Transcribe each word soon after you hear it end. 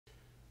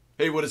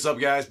Hey, what is up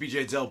guys?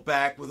 BJ Dell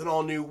back with an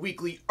all-new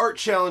weekly art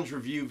challenge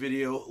review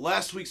video.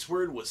 Last week's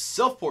word was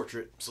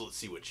self-portrait, so let's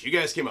see what you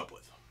guys came up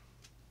with.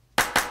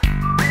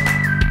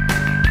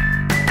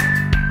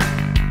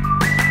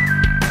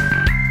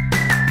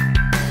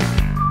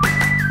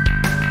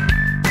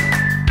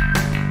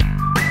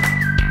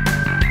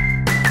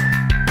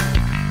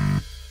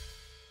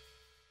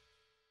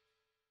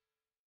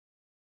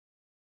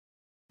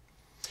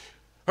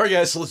 Alright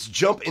guys, so let's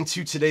jump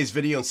into today's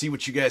video and see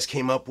what you guys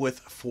came up with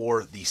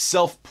for the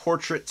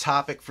self-portrait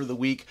topic for the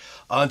week.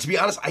 To be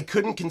honest, I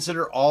couldn't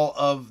consider all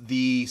of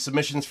the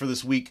submissions for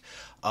this week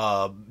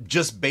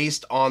just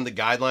based on the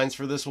guidelines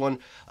for this one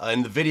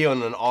in the video,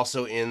 and then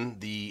also in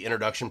the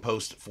introduction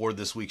post for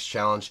this week's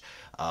challenge.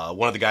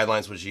 One of the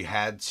guidelines was you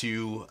had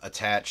to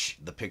attach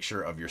the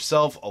picture of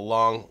yourself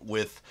along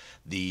with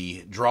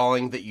the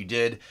drawing that you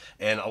did,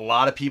 and a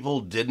lot of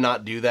people did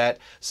not do that.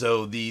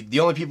 So the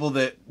only people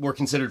that were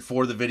considered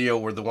for the video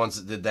were the ones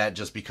that did that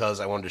just because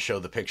I wanted to show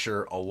the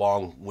picture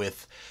along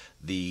with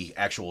the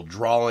actual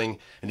drawing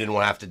and didn't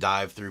want to have to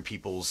dive through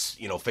people's,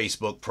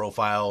 Facebook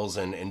profiles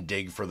and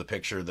dig for the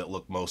picture that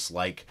looked most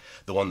like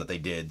the one that they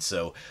did.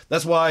 So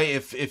that's why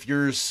if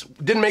yours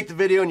didn't make the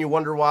video and you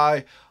wonder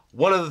why,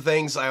 one of the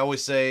things I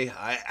always say,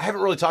 I haven't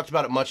really talked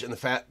about it much in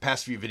the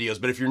past few videos,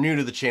 but if you're new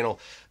to the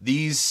channel,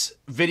 these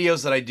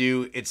videos that I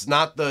do, it's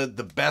not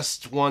the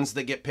best ones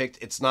that get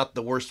picked. It's not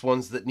the worst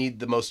ones that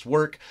need the most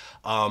work.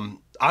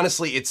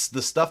 Honestly, it's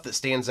the stuff that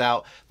stands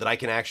out that I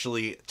can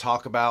actually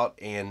talk about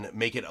and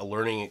make it a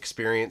learning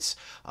experience.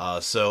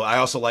 So I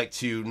also like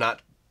to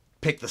not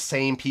pick the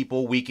same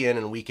people week in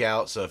and week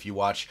out. So if you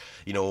watch,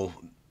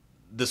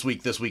 this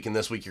week, and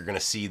this week, you're going to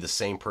see the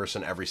same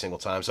person every single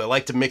time. So I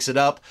like to mix it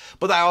up,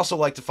 but I also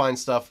like to find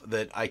stuff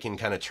that I can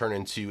kind of turn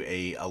into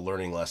a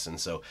learning lesson.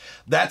 So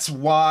that's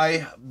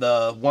why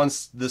the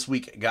ones this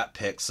week got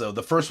picked. So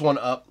the first one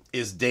up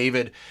is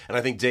David, and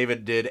I think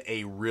David did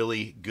a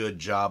really good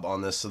job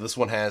on this. So this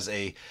one has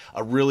a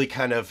really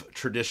kind of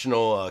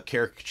traditional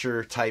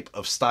caricature type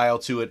of style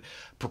to it.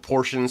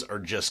 Proportions are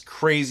just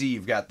crazy.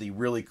 You've got the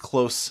really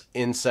close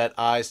inset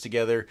eyes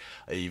together.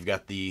 You've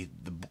got the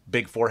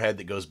big forehead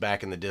that goes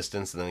back in the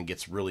distance, and then it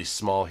gets really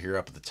small here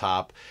up at the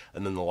top,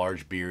 and then the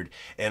large beard.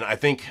 And I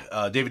think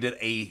David did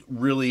a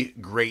really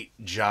great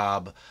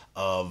job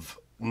of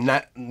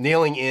not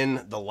nailing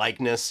in the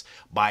likeness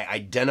by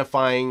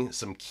identifying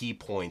some key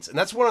points. And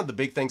that's one of the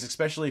big things,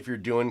 especially if you're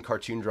doing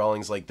cartoon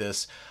drawings like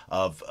this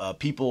of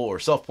people or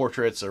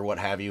self-portraits or what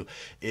have you,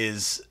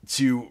 is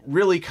to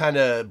really kind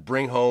of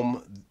bring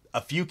home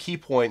a few key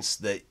points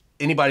that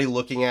anybody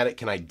looking at it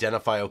can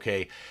identify,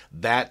 okay,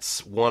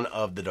 that's one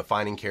of the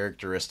defining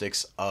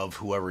characteristics of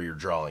whoever you're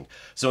drawing.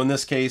 So in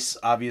this case,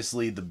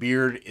 obviously the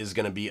beard is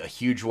going to be a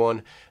huge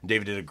one.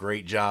 David did a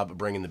great job of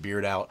bringing the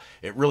beard out.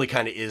 It really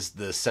kind of is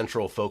the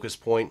central focus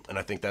point, and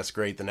I think that's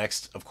great. The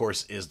next, of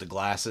course, is the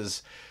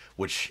glasses,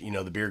 which,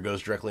 the beard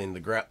goes directly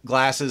into the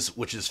glasses,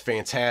 which is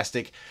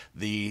fantastic.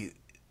 The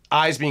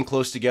eyes being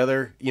close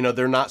together,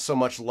 they're not so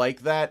much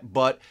like that,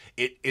 but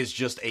it is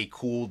just a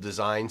cool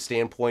design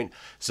standpoint.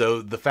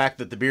 So the fact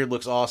that the beard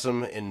looks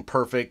awesome and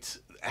perfect,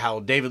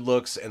 how David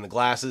looks, and the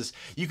glasses,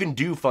 you can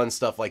do fun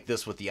stuff like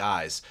this with the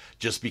eyes,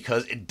 just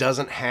because it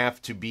doesn't have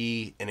to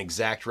be an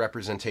exact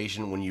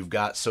representation when you've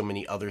got so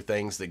many other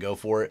things that go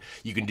for it.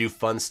 You can do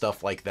fun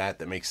stuff like that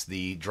that makes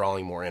the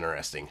drawing more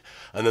interesting.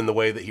 And then the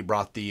way that he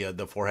brought the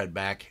forehead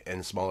back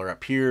and smaller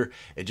up here,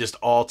 it just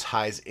all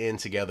ties in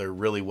together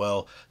really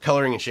well.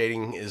 Coloring and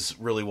shading is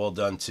really well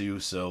done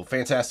too, so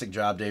fantastic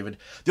job, David.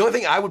 The only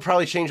thing I would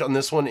probably change on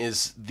this one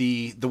is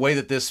the way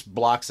that this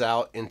blocks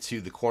out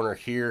into the corner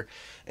here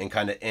and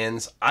kind of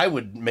ends. I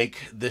would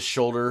make this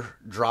shoulder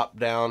drop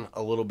down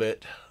a little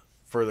bit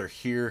further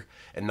here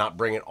and not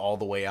bring it all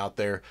the way out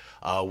there.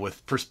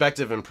 With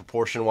perspective and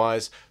proportion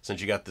wise,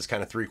 since you got this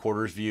kind of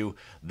 3/4 view,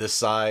 this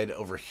side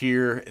over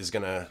here is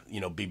gonna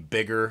be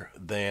bigger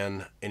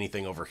than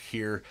anything over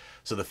here.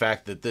 So the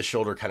fact that this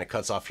shoulder kind of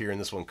cuts off here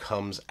and this one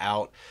comes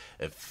out,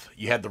 if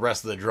you had the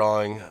rest of the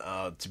drawing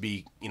to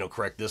be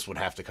correct, this would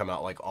have to come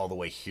out like all the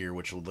way here,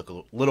 which would look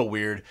a little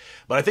weird.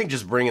 But I think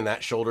just bringing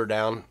that shoulder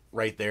down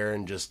right there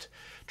and just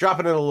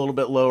dropping it a little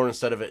bit lower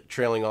instead of it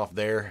trailing off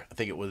there, I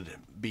think it would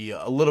be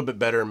a little bit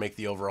better and make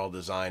the overall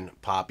design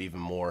pop even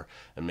more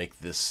and make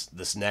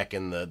this neck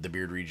and the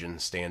beard region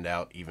stand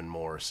out even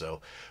more.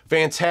 So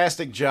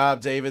fantastic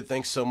job, David.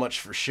 Thanks so much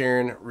for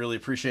sharing. Really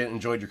appreciate it.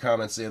 Enjoyed your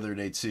comments the other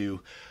day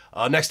too.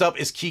 Next up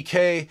is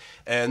Kike,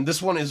 and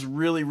this one is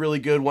really, really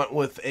good. Went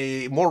with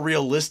a more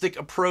realistic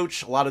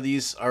approach. A lot of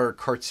these are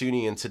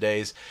cartoony in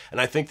today's, and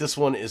I think this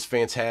one is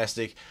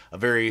fantastic. A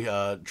very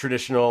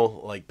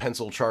traditional, like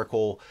pencil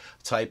charcoal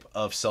type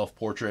of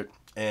self-portrait,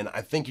 and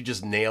I think you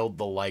just nailed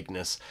the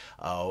likeness.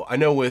 I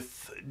know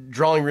with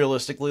drawing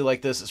realistically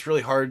like this, it's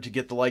really hard to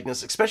get the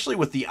likeness, especially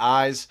with the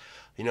eyes.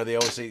 They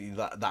always say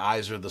the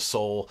eyes are the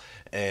soul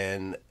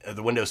and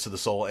the windows to the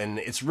soul, and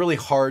it's really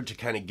hard to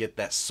kind of get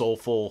that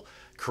soulful,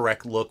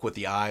 correct look with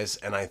the eyes,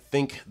 and I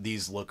think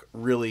these look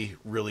really,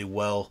 really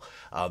well.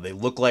 They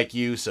look like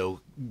you,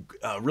 so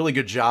really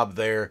good job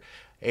there.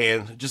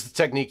 And just the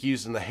technique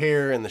used in the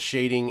hair and the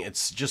shading,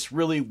 it's just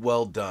really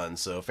well done.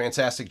 So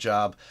fantastic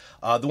job.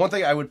 The one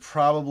thing I would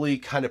probably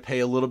kind of pay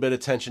a little bit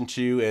attention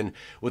to, and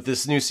with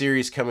this new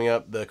series coming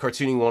up, the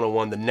Cartooning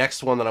 101, the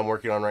next one that I'm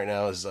working on right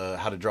now is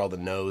how to draw the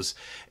nose.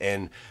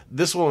 And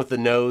this one with the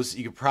nose,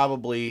 you could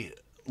probably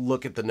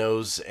look at the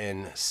nose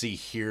and see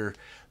here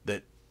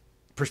that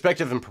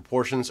perspective and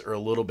proportions are a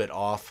little bit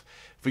off.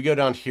 If we go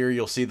down here,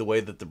 you'll see the way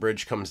that the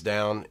bridge comes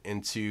down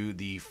into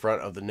the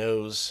front of the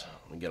nose.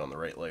 Let me get on the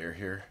right layer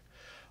here.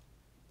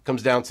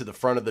 Comes down to the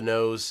front of the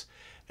nose,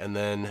 and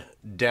then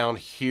down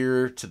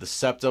here to the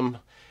septum,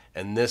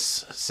 and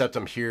this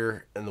septum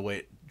here, and the way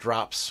it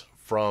drops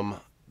from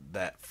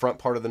that front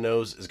part of the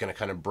nose is going to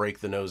kind of break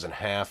the nose in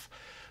half.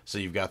 So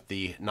you've got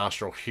the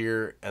nostril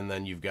here, and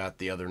then you've got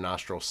the other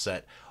nostril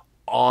set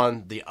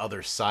on the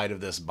other side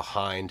of this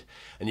behind.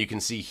 And you can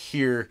see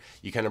here,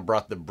 you kind of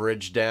brought the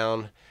bridge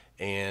down,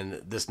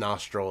 and this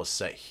nostril is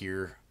set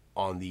here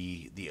on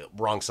the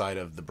wrong side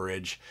of the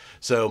bridge.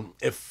 So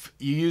if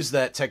you use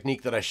that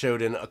technique that I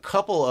showed in a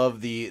couple of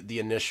the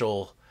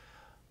initial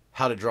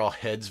how to draw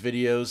heads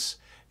videos,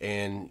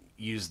 and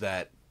use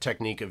that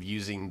technique of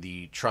using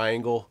the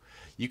triangle,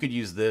 you could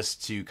use this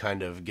to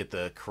kind of get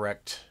the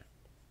correct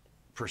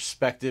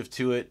perspective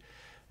to it.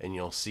 And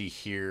you'll see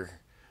here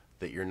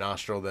that your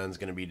nostril then is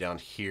going to be down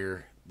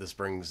here. This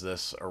brings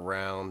this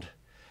around,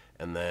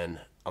 and then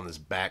on this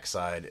back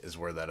side is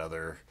where that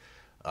other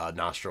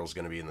nostril is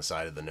going to be in the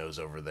side of the nose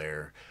over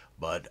there.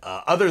 But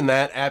other than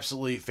that,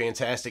 absolutely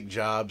fantastic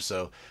job.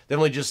 So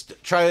definitely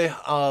just try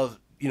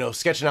you know,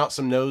 sketching out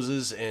some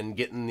noses and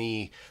getting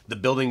the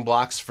building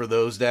blocks for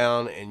those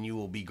down, and you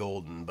will be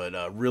golden. But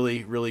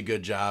really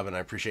good job, and I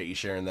appreciate you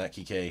sharing that,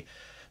 Kike.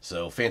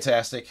 So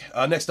fantastic.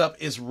 Next up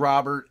is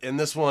Robert, and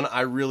this one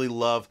I really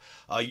love.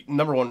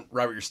 Number one,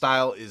 Robert, your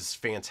style is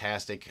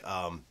fantastic.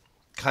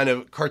 Kind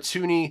of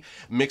cartoony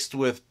mixed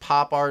with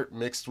pop art,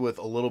 mixed with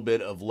a little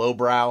bit of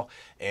lowbrow,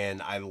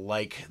 and I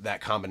like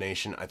that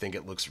combination. I think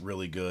it looks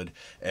really good.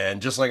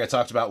 And just like I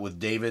talked about with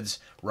David's,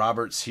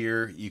 Robert's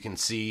here, you can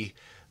see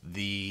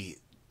the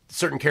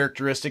certain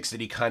characteristics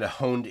that he kind of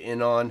honed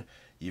in on.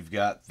 You've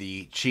got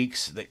the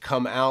cheeks that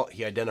come out.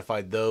 He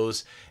identified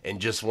those and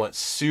just went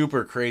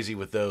super crazy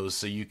with those.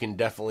 So you can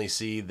definitely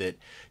see that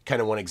kind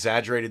of went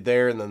exaggerated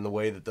there, and then the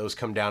way that those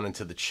come down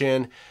into the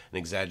chin and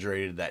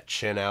exaggerated that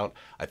chin out.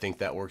 I think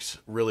that works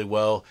really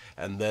well.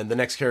 And then the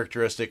next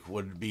characteristic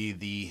would be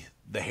the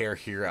hair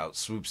here out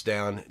swoops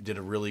down. Did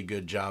a really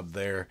good job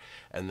there.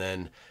 And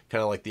then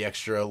kind of like the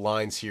extra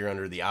lines here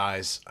under the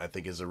eyes, I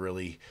think is a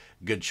really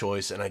good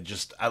choice. And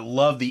I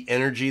love the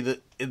energy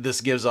that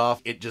this gives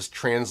off. It just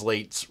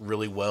translates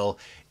really well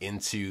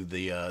into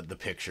the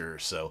picture.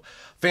 So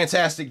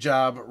fantastic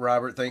job,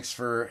 Robert. Thanks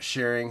for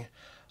sharing.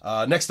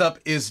 Next up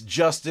is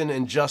Justin,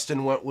 and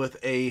Justin went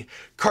with a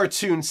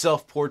cartoon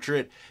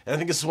self-portrait, and I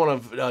think this is one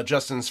of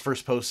Justin's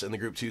first posts in the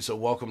group too, so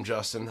welcome,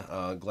 Justin.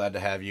 Glad to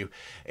have you.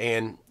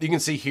 And you can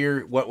see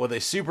here, went with a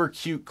super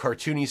cute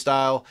cartoony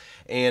style.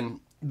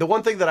 And the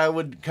one thing that I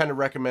would kind of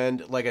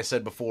recommend, like I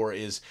said before,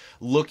 is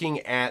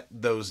looking at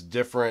those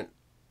different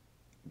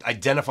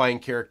identifying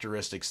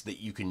characteristics that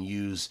you can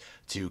use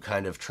to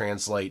kind of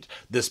translate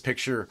this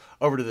picture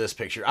over to this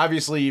picture.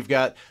 Obviously, you've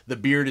got the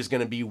beard is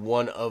going to be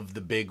one of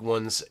the big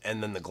ones,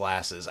 and then the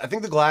glasses. I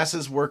think the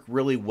glasses work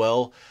really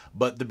well,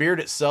 but the beard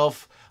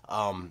itself,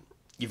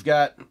 you've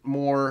got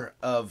more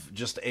of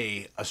just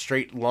a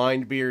straight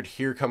lined beard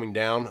here coming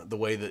down, the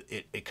way that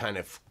it kind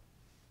of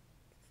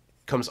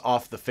comes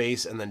off the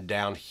face and then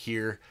down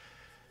here.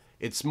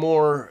 It's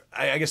more,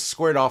 I guess,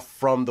 squared off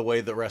from the way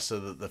the rest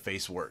of the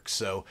face works.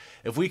 So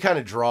if we kind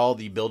of draw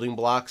the building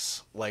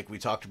blocks like we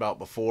talked about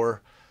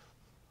before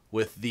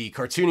with the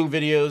cartooning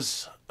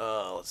videos,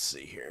 let's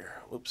see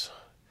here. Whoops.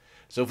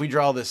 So if we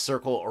draw this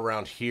circle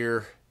around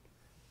here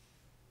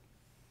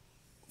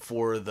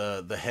for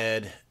the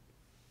head,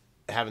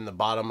 having the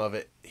bottom of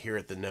it here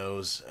at the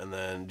nose, and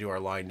then do our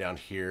line down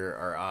here,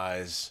 our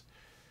eyes,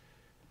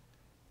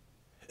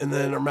 and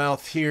then our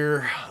mouth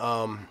here.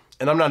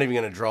 And I'm not even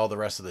going to draw the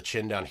rest of the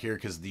chin down here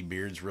because the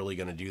beard's really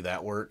going to do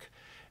that work.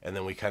 And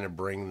then we kind of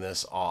bring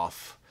this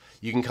off.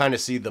 You can kind of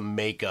see the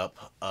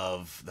makeup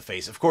of the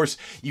face. Of course,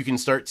 you can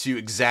start to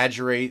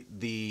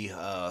exaggerate the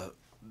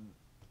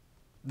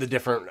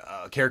different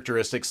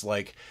characteristics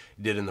like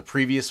you did in the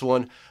previous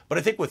one. But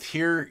I think with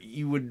here,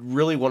 you would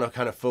really want to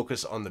kind of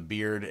focus on the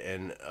beard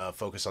and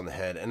focus on the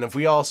head. And if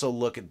we also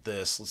look at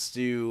this, let's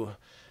do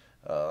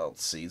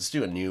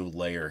a new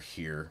layer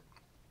here.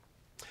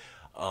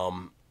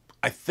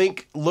 I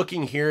think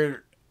looking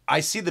here, I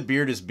see the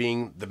beard as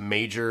being the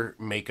major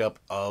makeup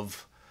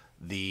of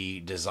the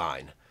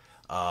design.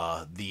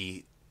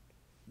 The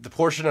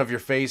portion of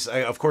your face,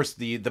 of course,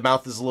 the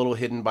mouth is a little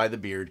hidden by the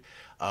beard.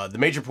 The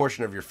major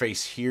portion of your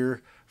face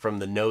here from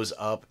the nose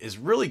up is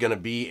really going to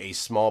be a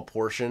small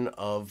portion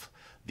of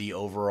the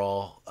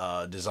overall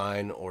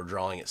design or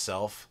drawing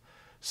itself.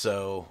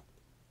 So,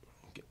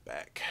 get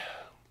back.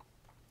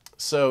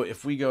 So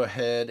if we go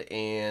ahead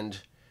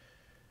and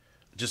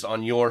just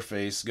on your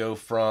face, go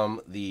from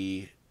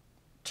the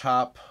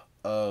top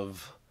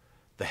of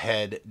the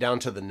head down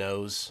to the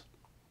nose.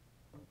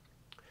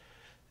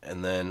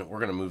 And then we're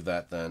going to move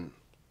that then.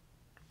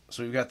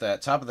 So we've got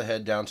that top of the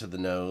head down to the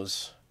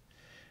nose.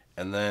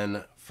 And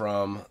then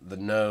from the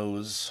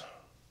nose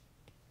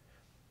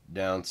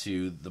down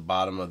to the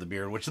bottom of the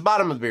beard, which the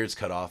bottom of the beard's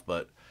cut off,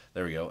 but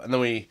there we go. And then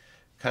we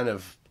kind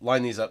of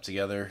line these up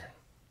together.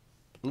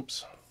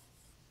 Oops.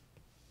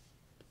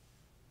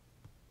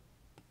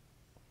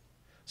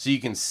 So you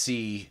can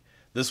see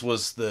this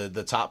was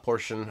the top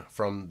portion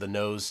from the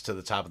nose to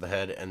the top of the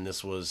head, and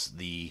this was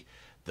the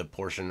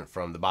portion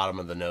from the bottom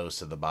of the nose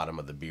to the bottom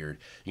of the beard.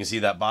 You can see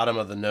that bottom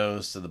of the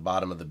nose to the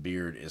bottom of the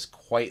beard is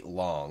quite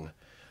long.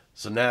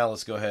 So now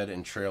let's go ahead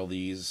and trail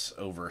these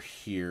over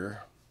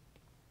here.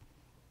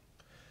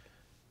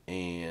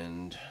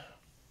 And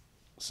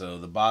so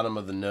the bottom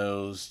of the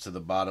nose to the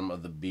bottom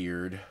of the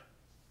beard.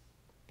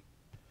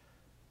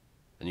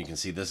 And you can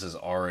see this is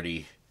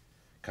already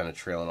kind of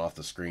trailing off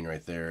the screen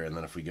right there. And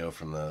then if we go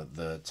from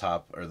the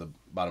top or the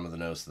bottom of the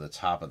nose to the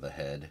top of the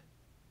head,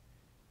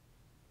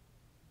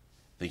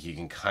 I think you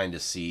can kind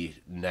of see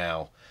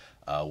now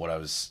what I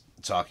was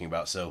talking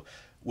about. So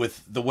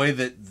with the way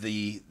that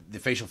the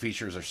facial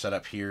features are set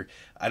up here,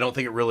 I don't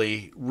think it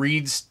really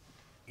reads,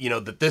 you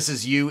know, that this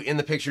is you in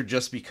the picture,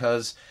 just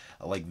because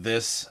like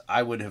this,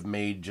 I would have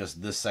made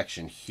just this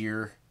section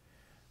here,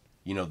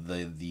 you know,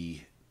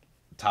 the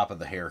top of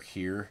the hair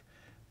here,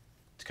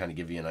 to kind of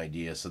give you an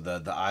idea. So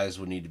the eyes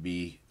would need to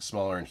be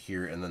smaller in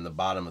here, and then the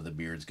bottom of the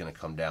beard is going to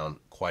come down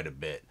quite a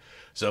bit.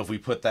 So if we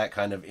put that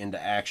kind of into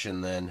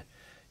action, then,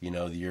 you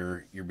know,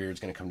 your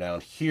beard's going to come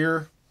down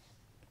here.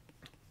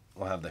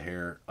 We'll have the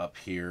hair up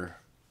here,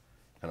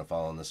 kind of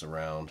following this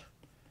around.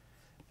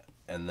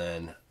 And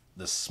then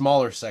the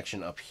smaller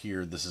section up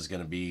here, this is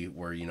going to be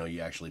where, you know, you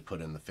actually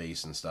put in the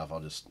face and stuff. I'll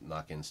just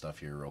knock in stuff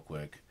here real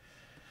quick,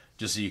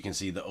 just so you can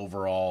see the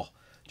overall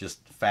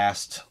just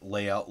fast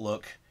layout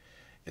look.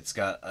 It's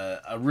got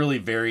a really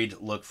varied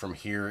look from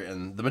here,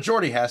 and the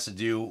majority has to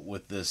do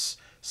with this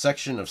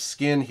section of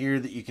skin here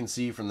that you can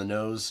see from the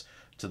nose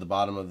to the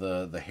bottom of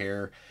the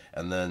hair,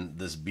 and then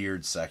this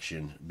beard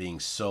section being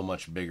so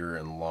much bigger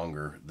and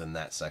longer than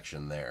that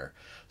section there.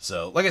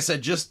 So like I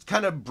said, just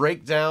kind of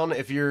break down,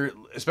 if you're,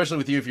 especially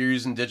with you, if you're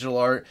using digital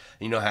art,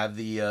 you know, have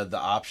the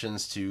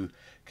options to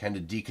kind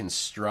of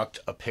deconstruct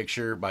a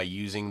picture by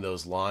using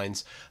those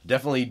lines.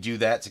 Definitely do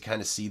that to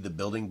kind of see the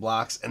building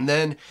blocks, and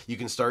then you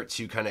can start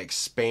to kind of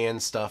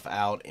expand stuff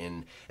out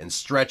and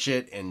stretch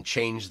it and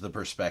change the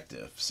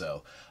perspective.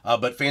 So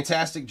but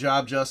fantastic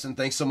job, Justin.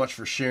 Thanks so much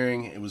for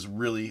sharing. It was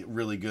really,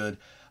 really good.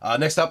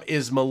 Next up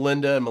is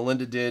Melinda.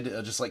 Melinda did,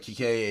 just like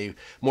Kike, a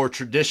more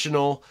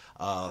traditional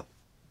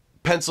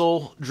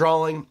pencil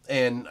drawing,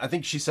 and I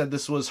think she said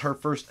this was her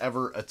first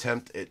ever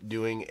attempt at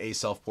doing a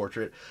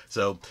self-portrait.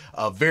 So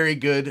a very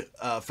good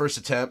first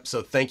attempt.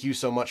 So thank you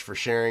so much for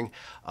sharing.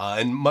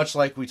 And much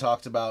like we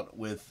talked about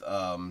with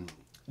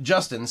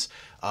Justin's,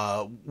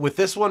 with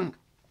this one,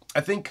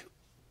 I think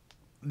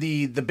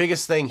the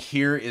biggest thing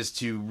here is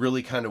to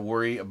really kind of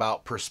worry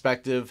about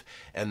perspective,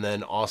 and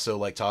then also,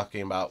 like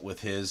talking about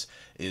with his,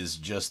 is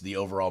just the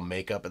overall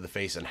makeup of the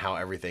face and how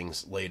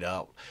everything's laid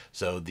out.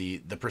 So the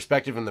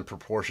perspective and the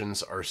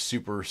proportions are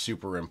super,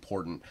 super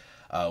important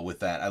with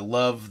that. I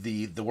love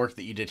the work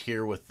that you did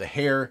here with the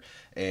hair,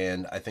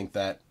 and I think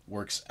that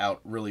works out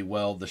really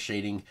well. The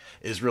shading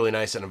is really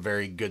nice and a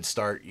very good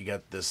start. You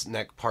got this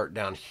neck part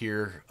down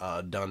here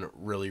done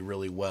really,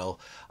 really well.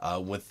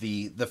 With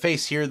the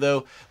face here,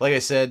 though, like I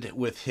said,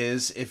 with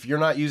his, if you're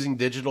not using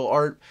digital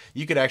art,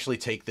 you could actually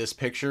take this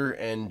picture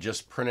and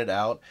just print it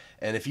out,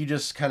 and if you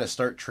just kind of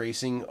start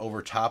tracing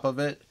over top of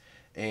it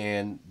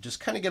and just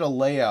kind of get a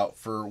layout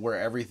for where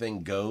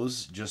everything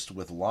goes, just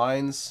with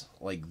lines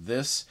like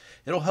this,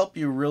 it'll help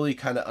you really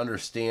kind of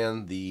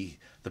understand the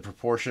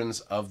proportions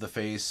of the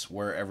face,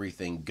 where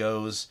everything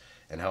goes,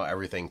 and how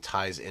everything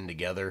ties in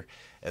together.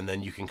 And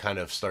then you can kind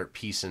of start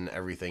piecing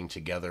everything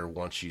together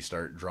once you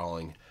start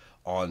drawing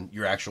on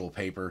your actual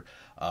paper.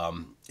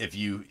 If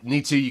you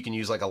need to, you can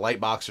use like a light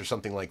box or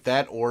something like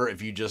that, or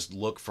if you just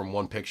look from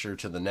one picture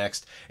to the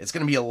next, it's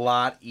going to be a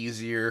lot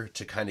easier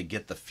to kind of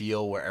get the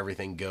feel where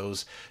everything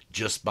goes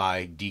just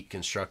by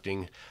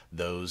deconstructing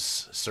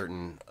those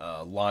certain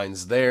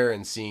lines there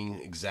and seeing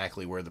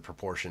exactly where the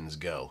proportions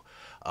go.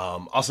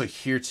 Also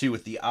here too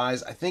with the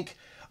eyes, I think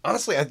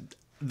honestly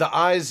the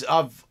eyes,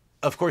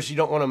 of course, you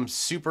don't want them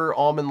super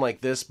almond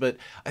like this, but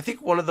I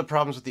think one of the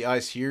problems with the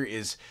eyes here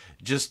is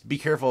just be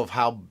careful of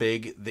how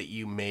big that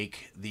you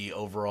make the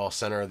overall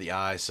center of the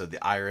eye, so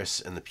the iris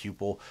and the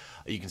pupil.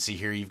 You can see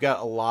here you've got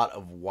a lot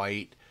of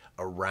white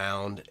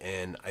around,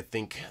 and I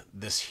think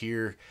this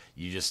here,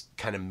 you just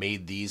kind of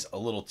made these a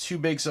little too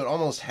big, so it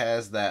almost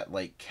has that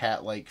like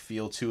cat-like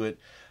feel to it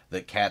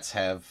that cats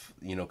have,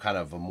 you know, kind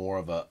of a more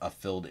of a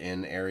filled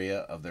in area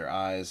of their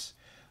eyes.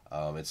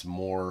 It's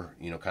more,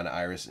 you know, kind of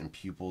iris and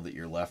pupil that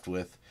you're left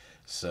with.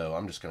 So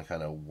I'm just going to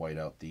kind of white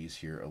out these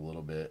here a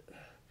little bit.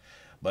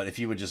 But if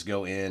you would just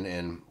go in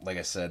and, like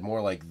I said,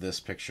 more like this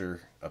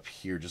picture up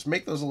here, just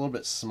make those a little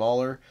bit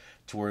smaller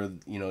to where,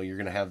 you know, you're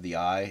going to have the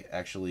eye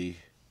actually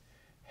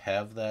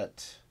have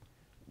that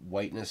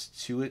whiteness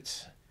to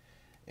it.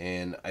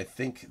 And I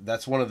think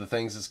that's one of the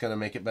things that's going to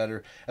make it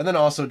better. And then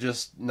also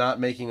just not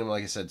making them,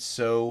 like I said,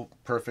 so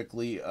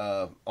perfectly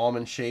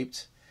almond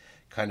shaped.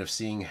 Kind of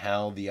seeing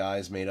how the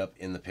eye's made up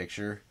in the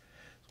picture.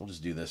 So we'll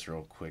just do this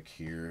real quick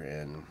here.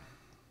 And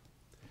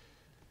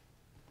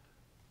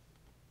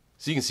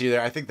so you can see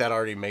there, I think that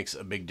already makes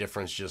a big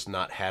difference, just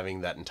not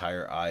having that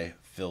entire eye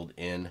filled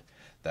in.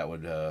 That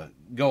would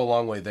go a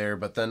long way there.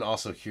 But then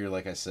also here,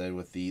 like I said,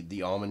 with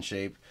the almond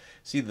shape,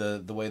 see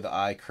the way the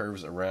eye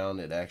curves around,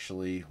 it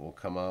actually will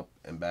come up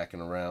and back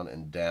and around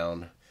and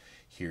down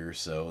here.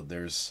 So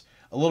there's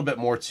a little bit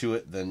more to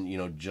it than, you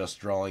know, just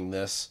drawing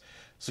this.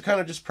 So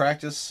kind of just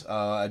practice.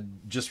 I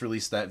just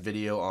released that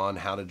video on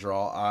how to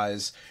draw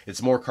eyes.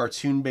 It's more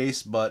cartoon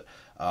based, but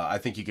I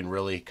think you can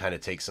really kind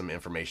of take some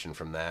information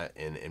from that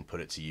and put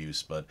it to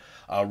use. But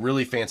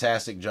really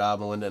fantastic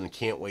job, Melinda, and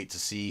can't wait to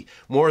see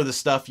more of the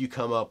stuff you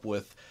come up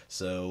with.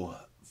 So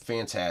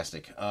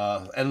fantastic.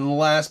 And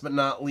last but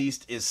not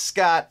least is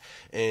Scott.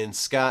 And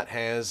Scott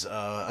has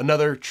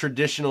another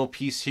traditional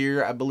piece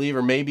here, I believe,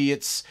 or maybe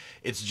it's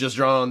just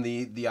drawn on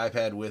the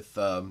iPad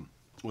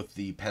with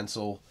the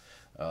pencil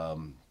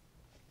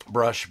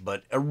brush,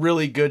 but a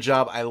really good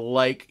job. I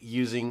like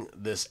using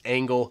this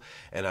angle,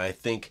 and I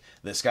think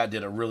that Scott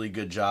did a really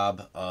good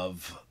job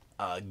of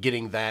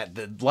getting that.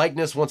 The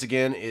likeness, once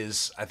again,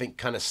 is, I think,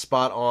 kind of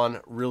spot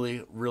on,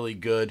 really, really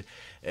good,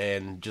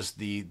 and just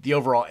the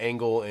overall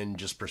angle and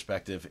just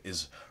perspective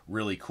is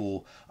really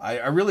cool.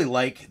 I really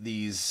like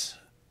these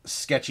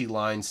sketchy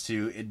lines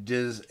too.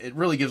 It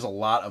really gives a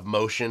lot of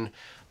motion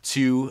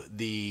to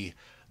the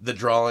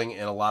drawing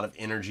and a lot of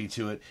energy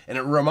to it. And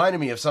it reminded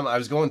me of some, I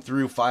was going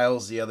through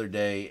files the other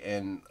day,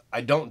 and I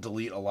don't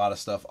delete a lot of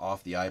stuff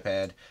off the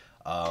iPad.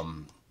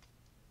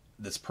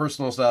 That's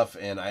personal stuff,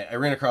 and I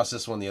ran across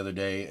this one the other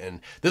day,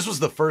 and this was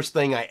the first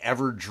thing I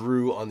ever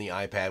drew on the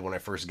iPad when I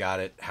first got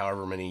it,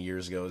 however many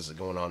years ago. Is it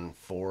going on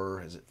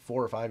 4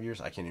 or 5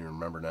 years? I can't even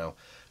remember now.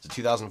 Is it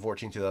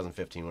 2014,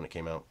 2015 when it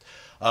came out?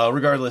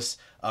 Regardless,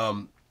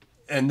 and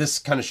this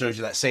kind of shows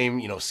you that same,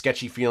 you know,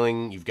 sketchy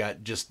feeling. You've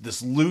got just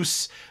this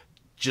loose,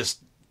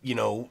 just, you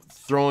know,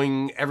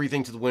 throwing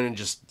everything to the wind and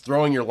just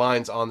throwing your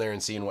lines on there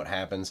and seeing what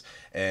happens.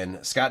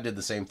 And Scott did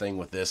the same thing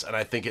with this, and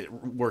I think it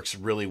works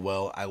really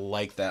well. I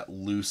like that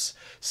loose,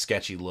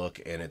 sketchy look,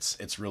 and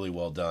it's really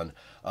well done.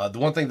 The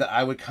one thing that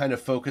I would kind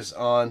of focus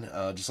on,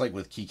 just like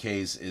with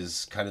Kike's,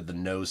 is kind of the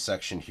nose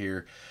section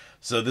here.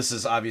 So this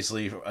is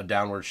obviously a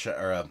downward shot,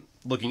 or a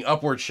looking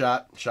upward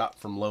shot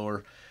from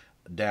lower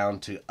down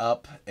to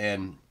up.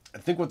 And I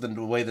think with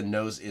the way the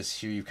nose is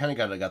here, you've kind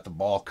of got the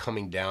ball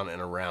coming down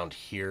and around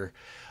here.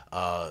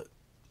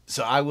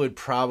 So I would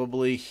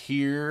probably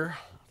here,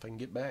 if I can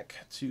get back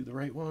to the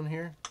right one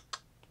here.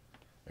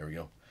 There we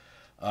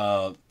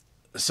go.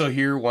 So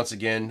here, once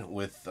again,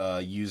 with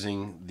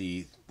using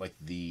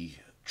the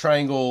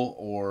triangle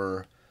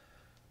or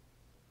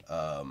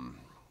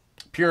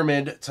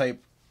pyramid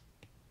type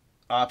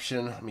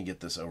option. Let me get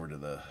this over to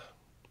the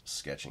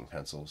sketching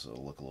pencil so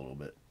it'll look a little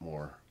bit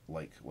more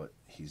like what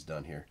he's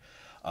done here.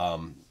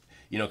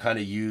 You know, kind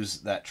of use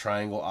that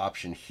triangle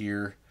option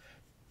here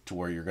to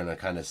where you're going to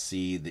kind of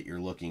see that you're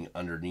looking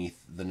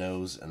underneath the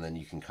nose, and then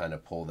you can kind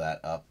of pull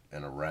that up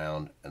and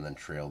around and then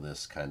trail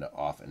this kind of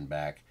off and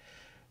back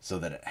so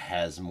that it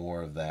has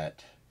more of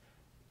that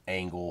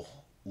angle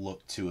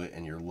look to it,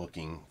 and you're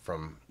looking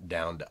from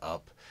down to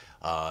up.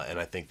 And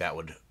I think that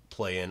would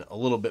play in a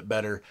little bit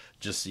better,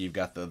 just so you've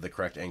got the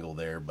correct angle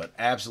there. But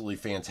absolutely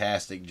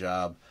fantastic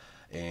job.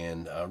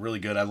 And really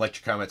good. I liked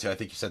your comment too. I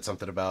think you said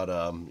something about,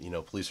 you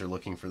know, police are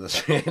looking for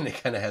this. And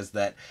it kind of has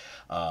that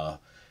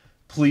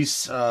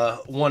police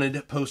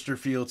wanted poster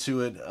feel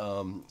to it,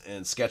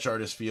 and sketch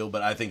artist feel.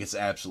 But I think it's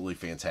absolutely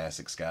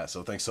fantastic, Scott.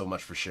 So thanks so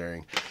much for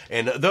sharing.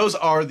 And those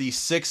are the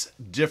 6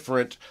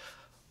 different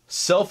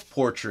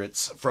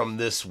self-portraits from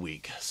this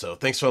week. So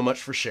thanks so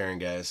much for sharing,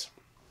 guys.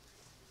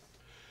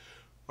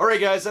 Alright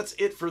guys, that's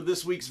it for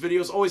this week's video.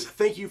 As always,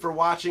 thank you for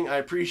watching. I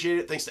appreciate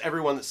it. Thanks to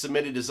everyone that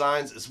submitted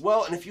designs as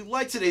well. And if you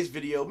liked today's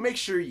video, make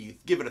sure you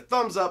give it a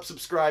thumbs up,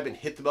 subscribe, and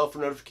hit the bell for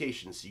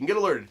notifications so you can get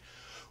alerted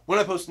when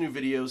I post new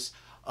videos.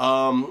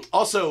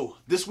 Also,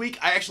 this week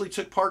I actually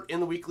took part in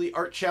the weekly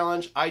art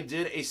challenge. I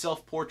did a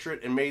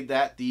self-portrait and made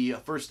that the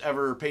first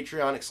ever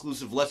Patreon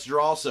exclusive Let's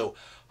Draw. So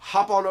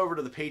hop on over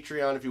to the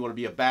Patreon if you want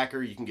to be a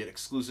backer. You can get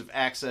exclusive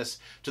access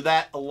to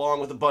that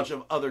along with a bunch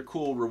of other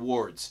cool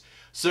rewards.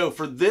 So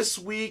for this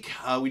week,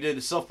 we did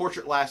a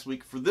self-portrait last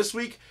week. For this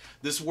week,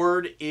 this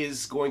word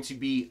is going to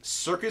be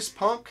circus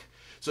punk.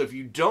 So if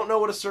you don't know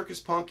what a circus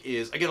punk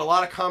is, I get a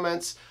lot of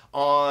comments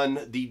on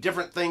the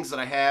different things that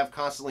I have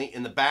constantly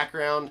in the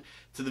background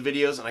to the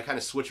videos, and I kind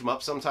of switch them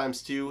up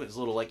sometimes too as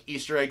little like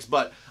Easter eggs.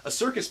 But a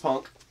circus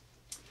punk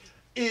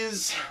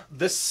is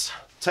this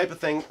type of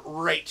thing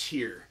right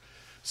here.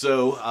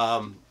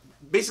 So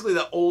basically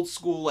the old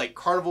school like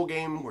carnival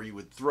game where you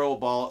would throw a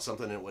ball at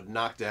something and it would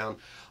knock down.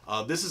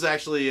 This is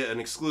actually an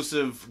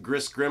exclusive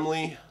Gris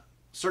Grimley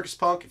CIRCUS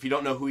PUNK, if you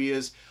don't know who he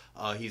is,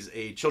 he's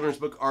a children's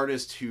book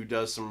artist who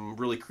does some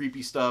really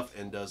creepy stuff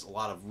and does a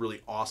lot of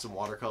really awesome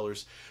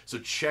watercolors. So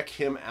check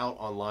him out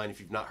online if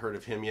you've not heard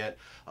of him yet.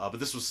 But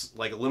this was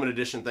like a limited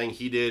edition thing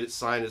he did. It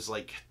signed as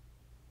like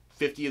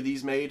 50 of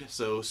these made,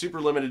 so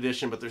super limited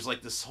edition, but there's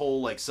like this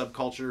whole like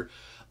subculture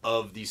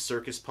of these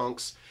circus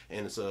punks,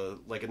 and it's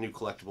like a new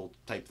collectible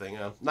type thing.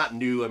 Not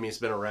new, I mean, it's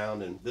been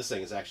around, and this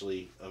thing is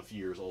actually a few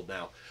years old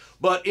now.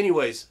 But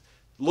anyways,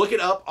 look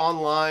it up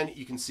online.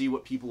 You can see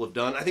what people have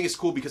done. I think it's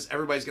cool because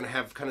everybody's going to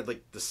have kind of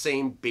like the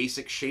same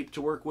basic shape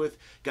to work with,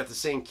 got the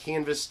same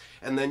canvas,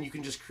 and then you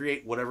can just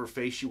create whatever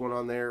face you want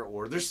on there.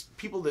 Or there's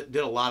people that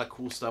did a lot of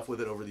cool stuff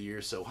with it over the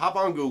years. So hop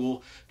on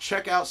Google,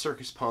 check out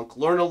CIRCUS PUNK,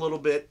 learn a little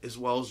bit as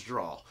well as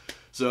draw.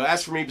 So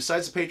as for me,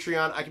 besides the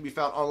Patreon, I can be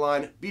found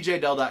online,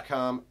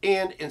 bjdell.com,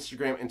 and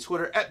Instagram and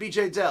Twitter at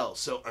bjdell.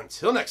 So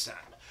until next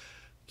time,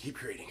 keep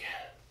creating.